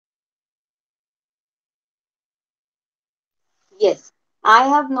Yes, I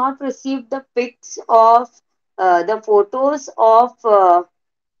have not received the pics of the photos of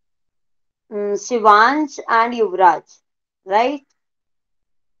Shivansh and Yuvraj, right?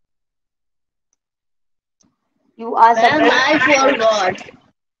 You are Ma'am, supposed I to send. forgot.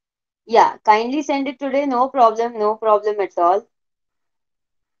 Yeah, kindly send it today. No problem, no problem at all.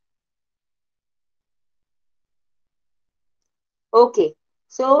 Okay,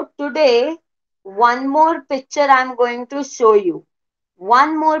 so today, one more picture I'm going to show you.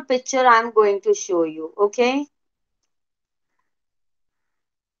 One more picture I'm going to show you. Okay,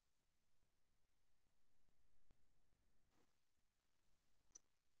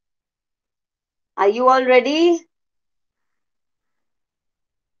 are you all ready?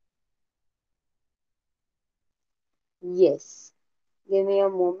 Yes. Give me a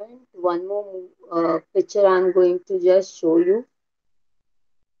moment. One more picture I'm going to just show you.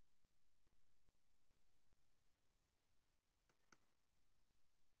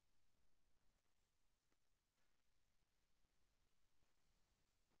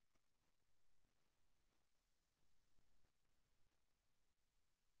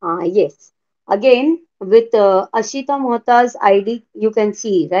 Yes. Again, with Ashita Mohta's ID, you can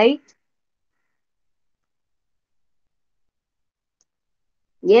see, right?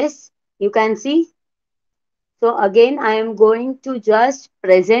 Yes, you can see. So again, I am going to just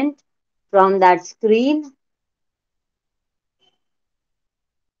present from that screen,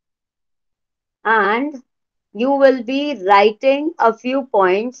 and you will be writing a few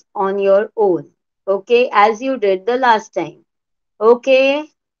points on your own. Okay, as you did the last time. Okay,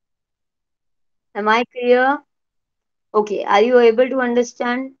 am I clear? Okay, are you able to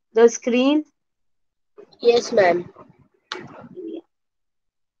understand the screen? Yes, ma'am.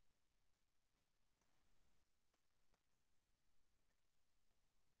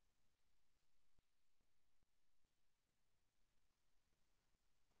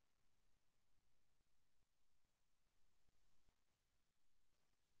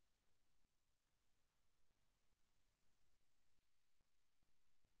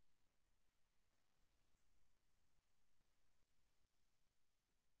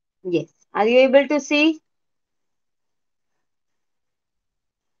 Yes. Are you able to see?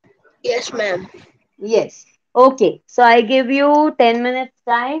 Yes, ma'am. Yes. Okay. So I give you 10 minutes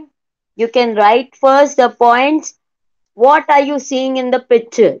time. You can write first the points. What are you seeing in the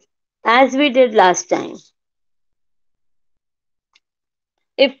picture? As we did last time.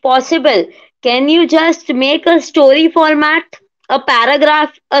 If possible, can you just make a story format? A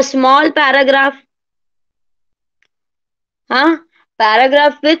paragraph, a small paragraph, huh?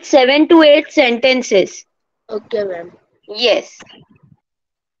 Paragraph with 7 to 8 sentences. Okay, ma'am. Yes.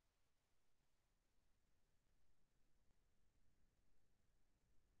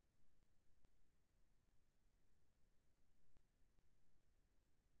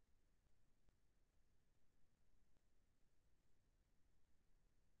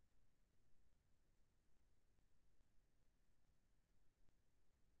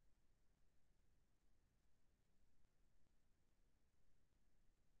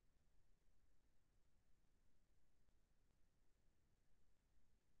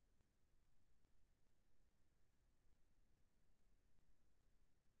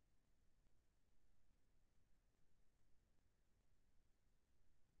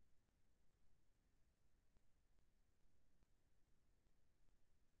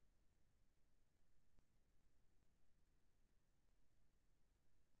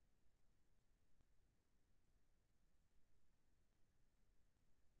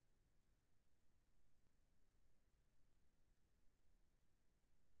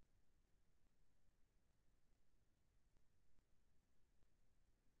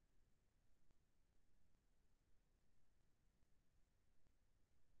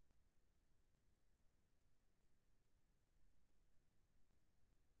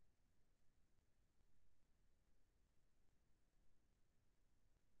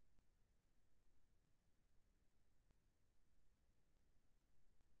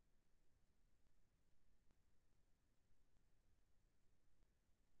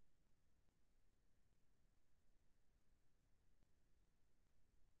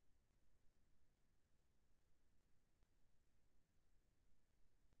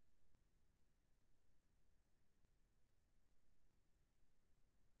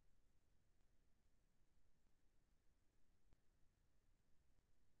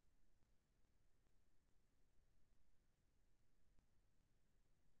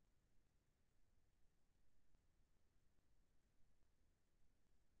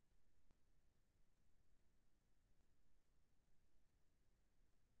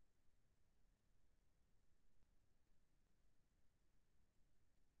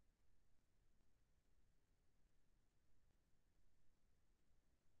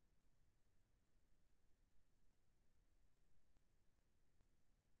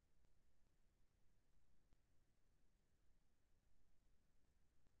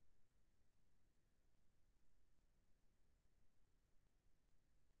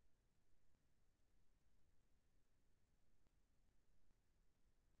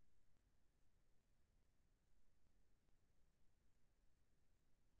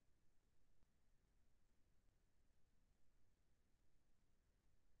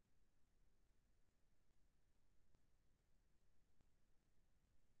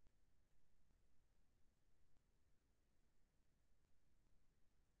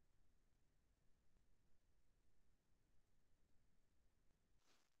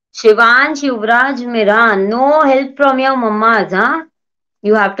 Shivansh, Yuvraj, Miran, no help from your mammas, huh?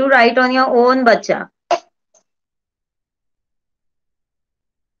 You have to write on your own, bacha.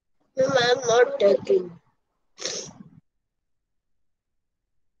 Ma'am, I'm not taking.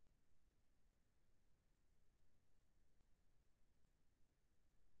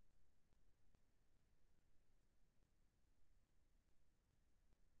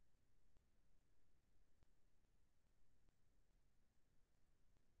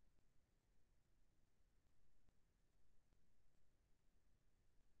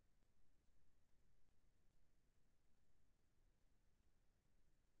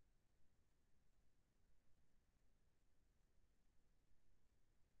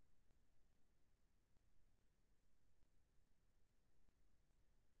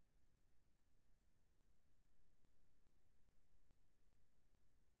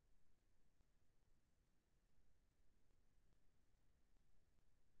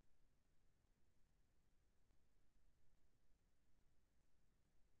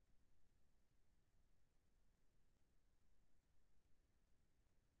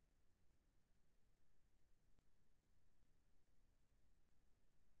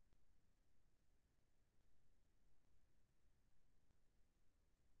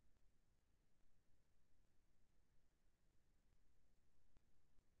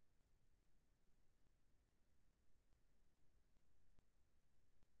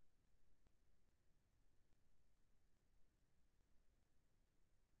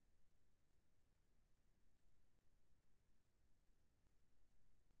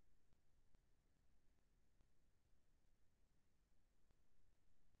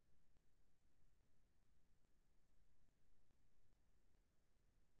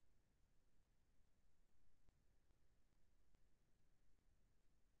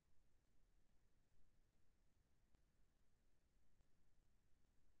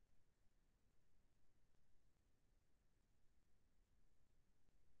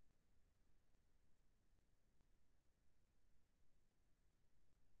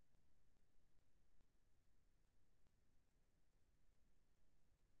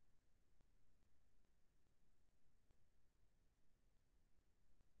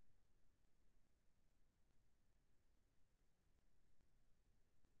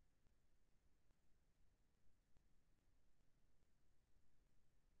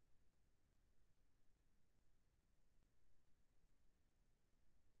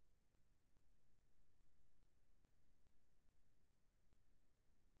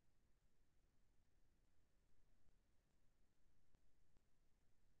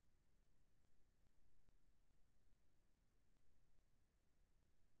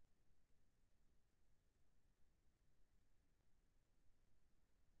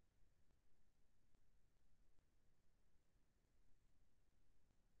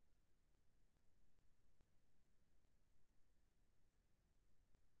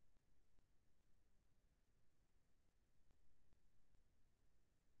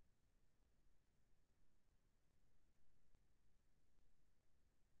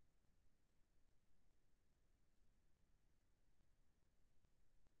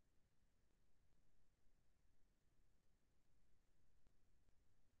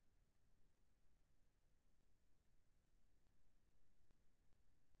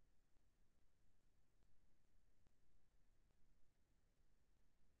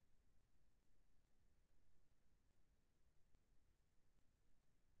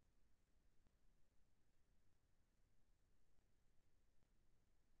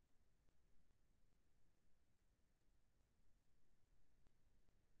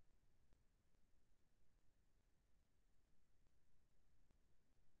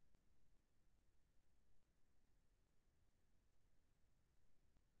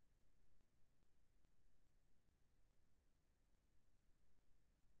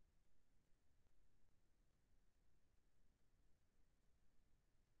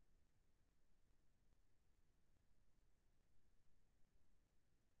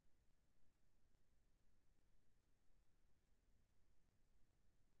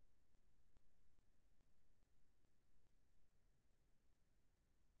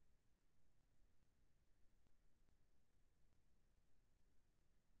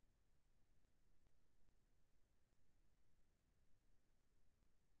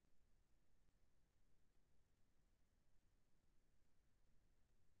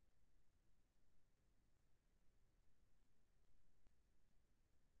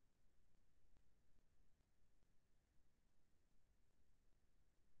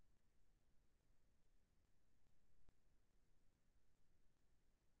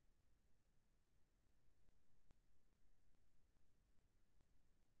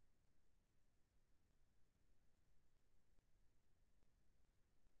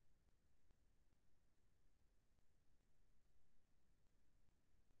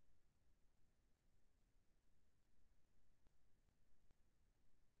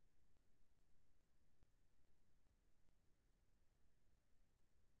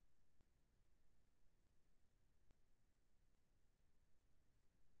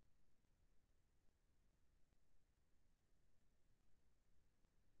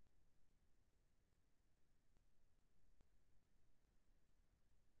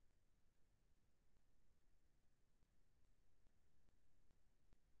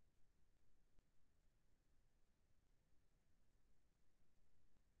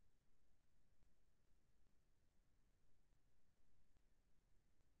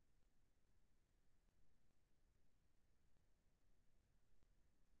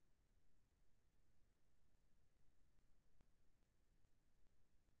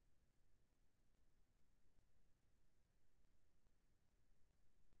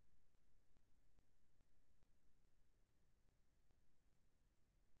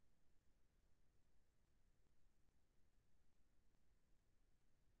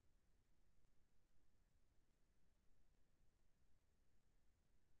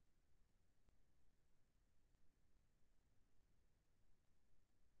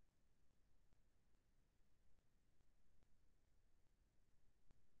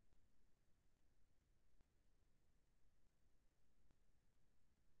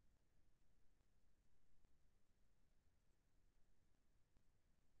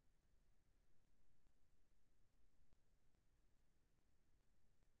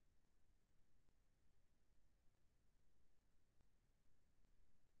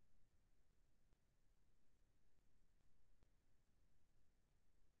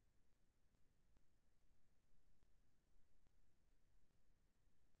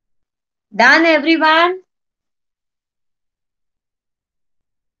 Done, everyone?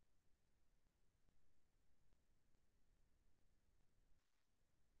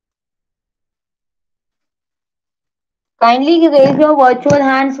 Kindly raise your virtual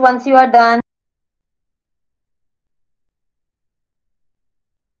hands once you are done.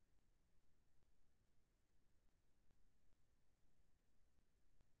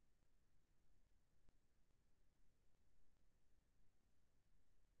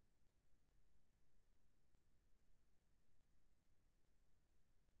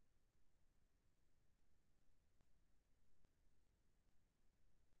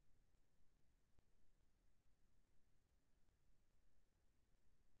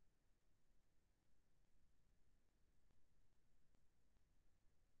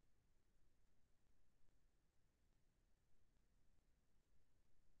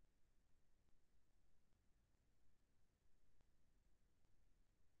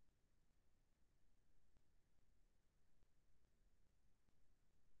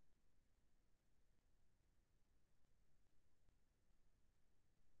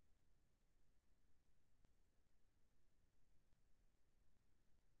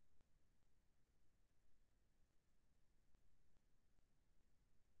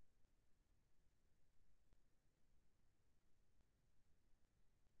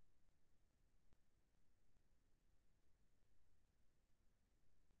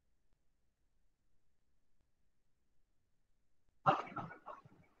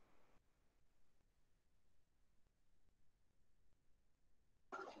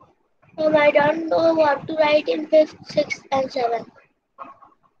 I don't know what to write in fifth, sixth, and seventh.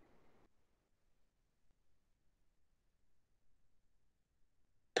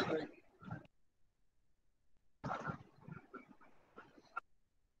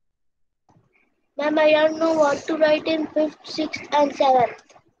 Ma'am, I don't know what to write in fifth, sixth, and seventh.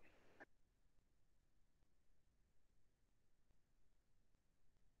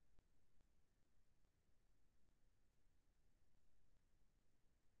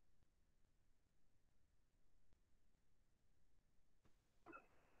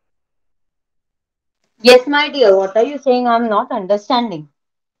 Yes, my dear. What are you saying? I'm not understanding.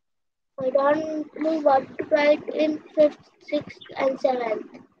 I don't know what to write in fifth, sixth, and seventh.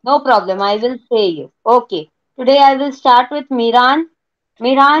 No problem. I will say you. Okay. Today I will start with Miran.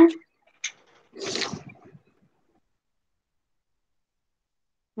 Miran,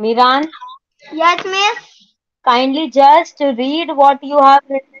 Miran, Yes, miss. kindly just read what you have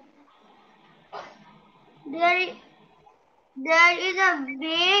written. There, there is a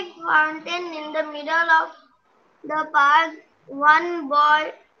big fountain in the middle of the park. One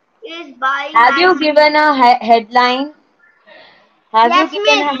boy is buying Have you ice. given a headline? Have you Yes,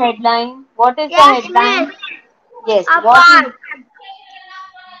 given miss. a headline? What is the Yes, headline? miss. Yes. A What is park.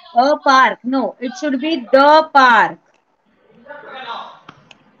 a park? No, it should be the park.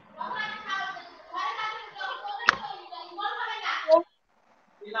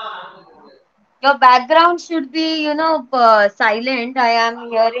 Your background should be, silent. I am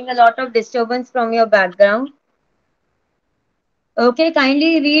hearing a lot of disturbance from your background. Okay,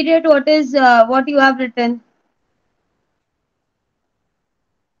 kindly read it. What is what you have written?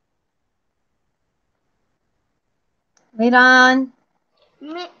 Miran,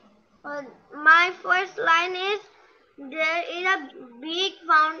 Mi- uh, my first line is there is a big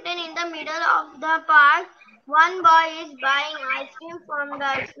fountain in the middle of the park. One boy is buying ice cream from the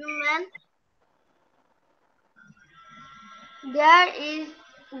ice cream man. There is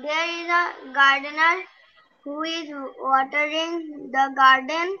a gardener who is watering the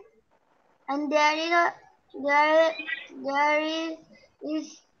garden, and there there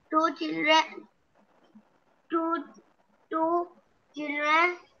is two two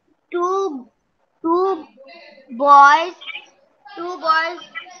children, two two boys, two boys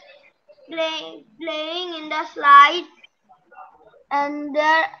playing in the slide, and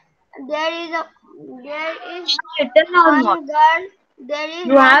there is written or not? one girl. There is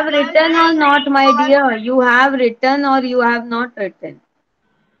You have one girl written or playing not, my ball. dear? You have written or you have not written?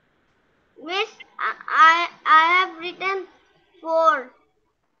 Miss, I have written four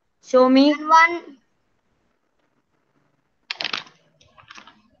Show me. and one.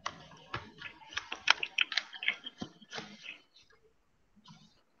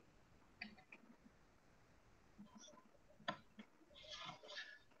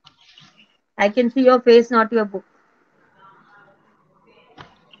 I can see your face, not your book.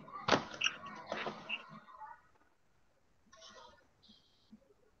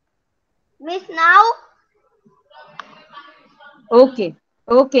 Miss, now Okay.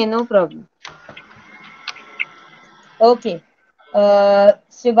 Okay, no problem. Okay.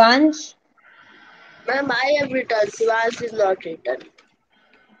 Shivansh. Ma'am, I have written. Sivas is not written.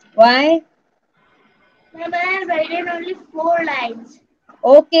 Why? Ma'am, I have written only 4 lines.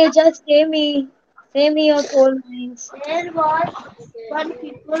 Okay, just say me your 4 lines. There was one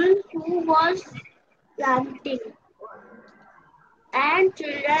people who was planting and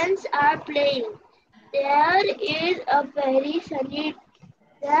children are playing. There is a very sunny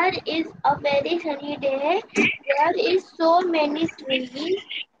there is a very sunny day. There is so many trees.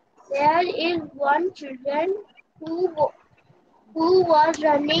 There is one children who was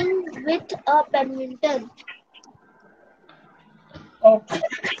running with a badminton. Okay.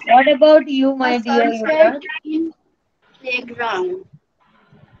 What about you, A my dear sunset Yuvraj? in playground.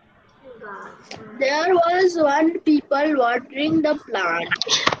 There was one people watering the plant.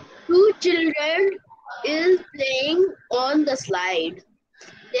 Two children is playing on the slide.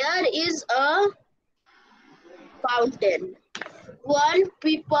 There is a fountain. One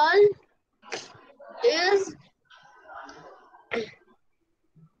people is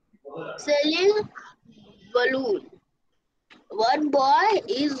selling balloon. One boy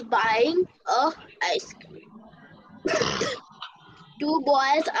is buying a ice cream. Two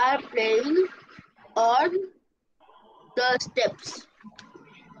boys are playing on the steps.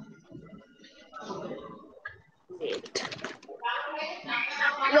 Wait.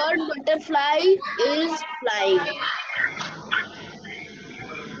 One butterfly is flying.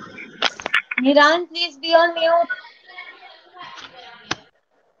 Niran, please be on mute.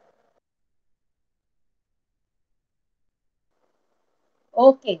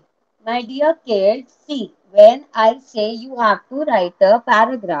 Okay. My dear kids, see, when I say you have to write a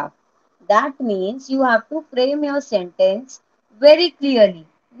paragraph, that means you have to frame your sentence very clearly.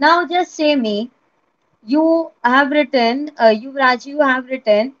 Now just say me, you have written, Yuvraj, you have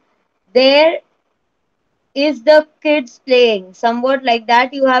written, there is the kids playing. Somewhat like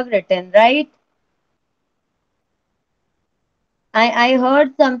that you have written, right? I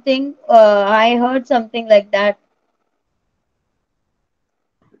heard something like that.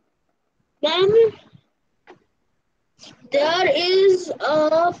 Then there is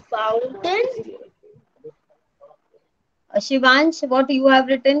a fountain. Shivansh, what you have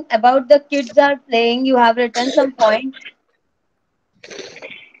written about the kids are playing, you have written some points.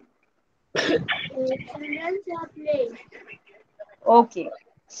 Children are playing. Okay.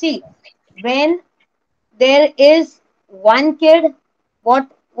 See, when there is one kid,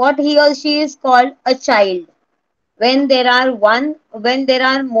 what he or she is called a child. When there are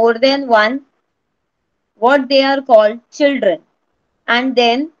more than one, what they are called children. And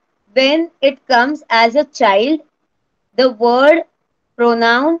then when it comes as a child, the word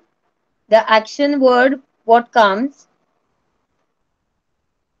pronoun, the action word, what comes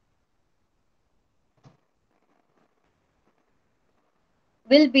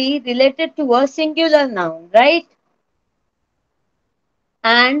will be related to a singular noun, right?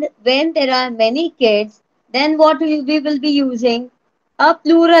 And when there are many kids, then we will be using a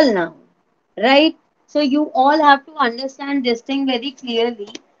plural noun, right? So you all have to understand this thing very clearly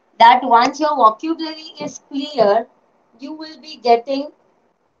that once your vocabulary is clear, you will be getting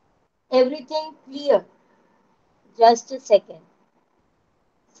everything clear. Just a second.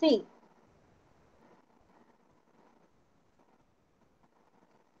 See,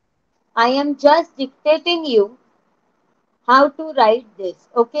 I am just dictating you how to write this.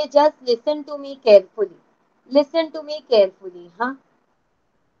 Okay, just listen to me carefully. Listen to me carefully, huh?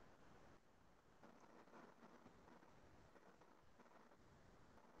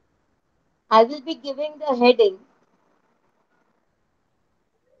 I will be giving the heading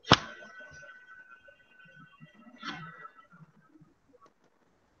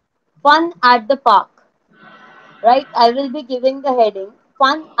Fun at the Park. Right? I will be giving the heading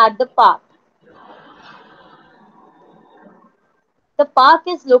Fun at the Park. The park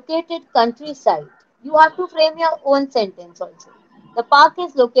is located countryside. You have to frame your own sentence also. The park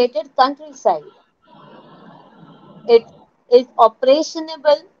is located countryside. It is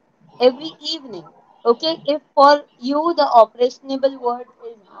operationable every evening. Okay, if for you the operationable word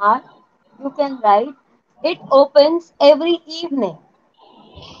is hard, you can write it opens every evening.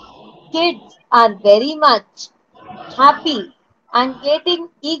 Kids are very much happy and waiting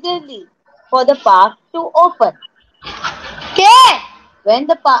eagerly for the park to open. Okay. When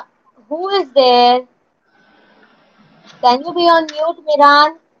the park, who is there? Can you be on mute,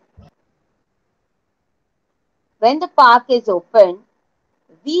 Miran? When the park is open,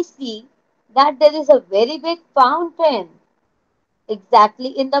 we see that there is a very big fountain exactly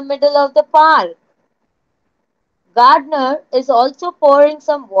in the middle of the park. Gardener is also pouring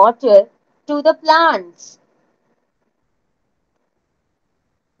some water to the plants.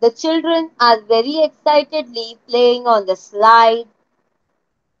 The children are very excitedly playing on the slide.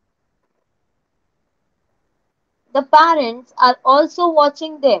 The parents are also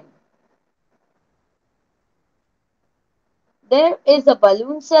watching them. There is a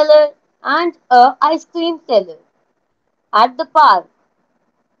balloon seller and a ice cream seller at the park.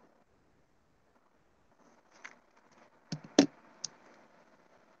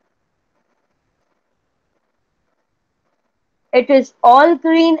 It is all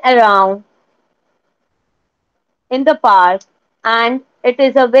green around in the park and it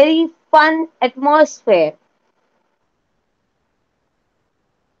is a very fun atmosphere.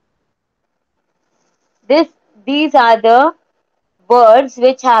 This these are the words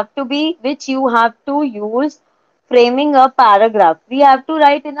which you have to use framing a paragraph. We have to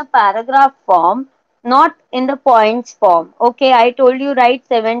write in a paragraph form, not in the points form. Okay, I told you write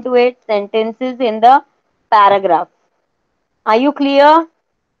 7 to 8 sentences in the paragraph. Are you clear?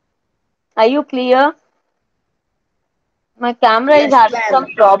 Are you clear? My camera is Yes, having some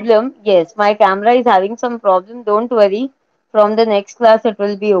ma'am. problem. Yes, my camera is having some problem. Don't worry. From the next class it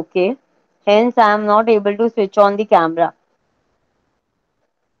will be okay. Hence I am not able to switch on the camera.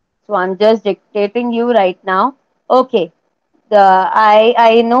 So I'm just dictating you right now. Okay.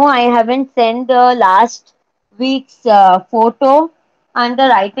 I know I haven't sent the last week's photo and the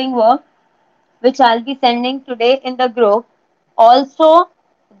writing work, which I'll be sending today in the group. Also,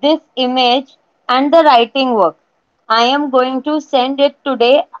 this image and the writing work. I am going to send it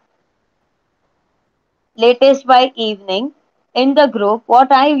today, latest by evening, in the group.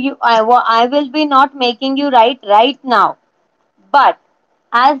 I will be not making you write right now, but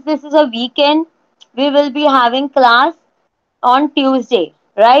as this is a weekend, we will be having class on Tuesday,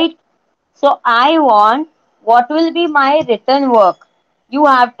 right? So I want what will be my written work. You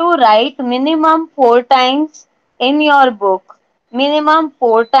have to write minimum 4 times in your book, minimum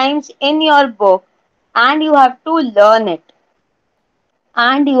 4 times in your book, and you have to learn it.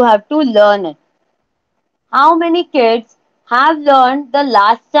 And you have to learn it. How many kids have learned the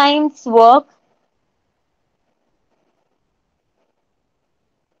last time's work?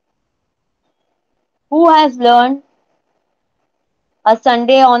 Who has learned a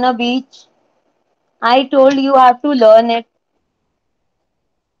Sunday on a beach? I told you have to learn it.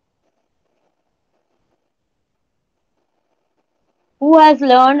 Who has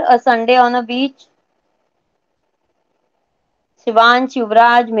learned a Sunday on a beach? Shivansh,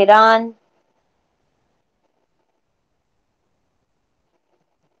 Yuvraj, Miran.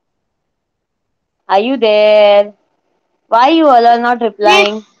 Are you there? Why you all are not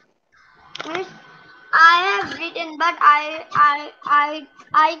replying? Miss, Miss, I have written, but I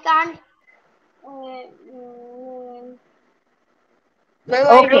can't Ma'am,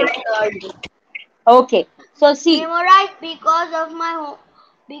 I Okay, don't learn. okay. So see, memorize because of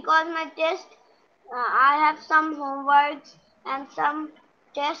because my test. I have some homeworks and some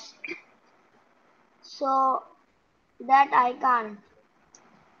tests, so that I can't.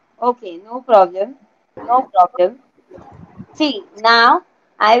 okay, no problem, no problem. See, now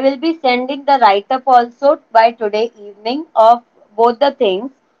I will be sending the write-up also by today evening of both the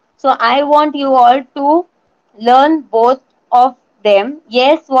things. So I want you all to learn both of them.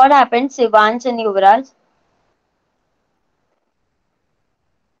 Yes, what happened, Shivansh and Yuvraj?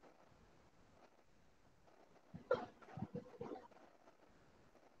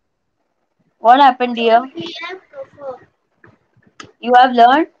 What happened, dear? We have cough. You have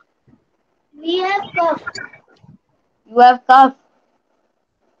learned? We have cough. You have cough.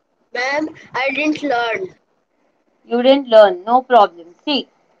 Ma'am, I didn't learn. You didn't learn. No problem. See,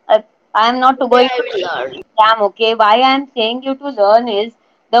 I am not Today going I to will take learn. the exam, okay? Why I am saying you to learn is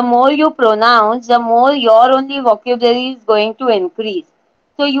the more you pronounce, the more your only vocabulary is going to increase.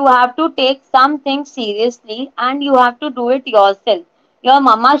 So you have to take something seriously and you have to do it yourself. Your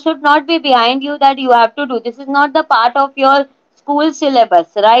mama should not be behind you that you have to do. This is not the part of your school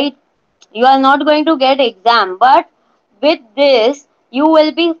syllabus, right? You are not going to get exam, but with this you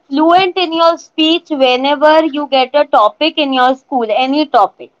will be fluent in your speech whenever you get a topic in your school, any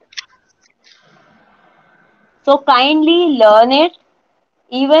topic. So kindly learn it.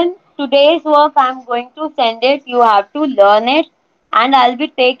 Even today's work I'm going to send it, you have to learn it. And I'll be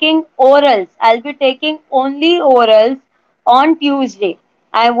taking orals, I'll be taking only orals on Tuesday.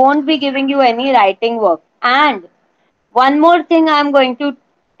 I won't be giving you any writing work. And one more thing I'm going to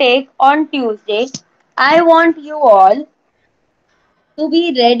take on Tuesday. I want you all to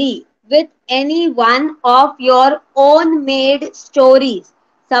be ready with any one of your own made stories.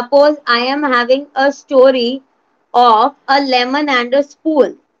 Suppose I am having a story of a lemon and a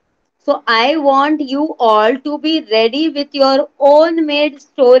spoon. So I want you all to be ready with your own made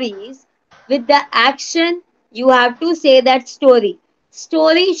stories. With the action, you have to say that story.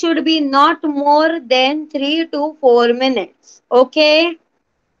 Story should be not more than 3 to 4 minutes. Okay?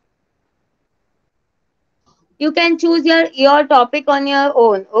 You can choose your topic on your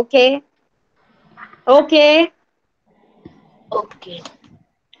own. Okay? Okay? Okay.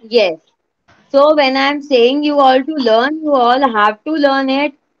 Yes. So when I'm saying you all to learn, you all have to learn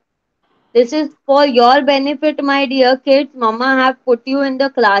it. This is for your benefit, my dear kids. Mama have put you in the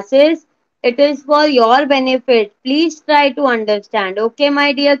classes. It is for your benefit. Please try to understand. Okay,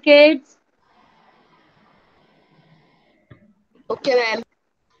 my dear kids? Okay, ma'am.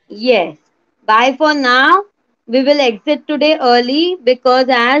 Yes. Bye for now. We will exit today early because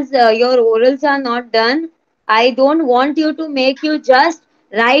as your orals are not done, I don't want you to make you just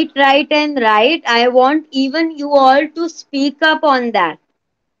write, and write. I want even you all to speak up on that.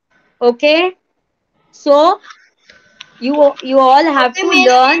 Okay? So you all have Okay, to miss.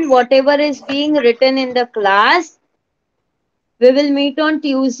 learn whatever is being written in the class. We will meet on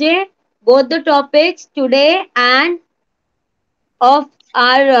Tuesday. Both the topics today and of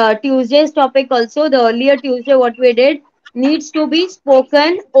our Tuesday's topic also, the earlier Tuesday what we did needs to be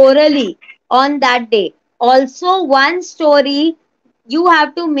spoken orally on that day. Also, one story you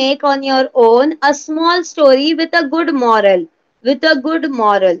have to make on your own, a small story with a good moral. With a good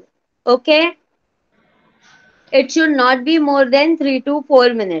moral. Okay? It should not be more than 3 to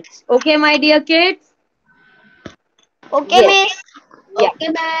 4 minutes. Okay, my dear kids? Okay, Yes. miss. Yeah. Okay,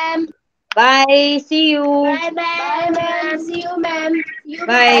 ma'am. Bye. See you. Bye, ma'am. See you, ma'am. See you,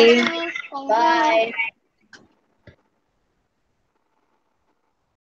 Thank ma'am. you, Bye. miss. Thank you, miss. Bye.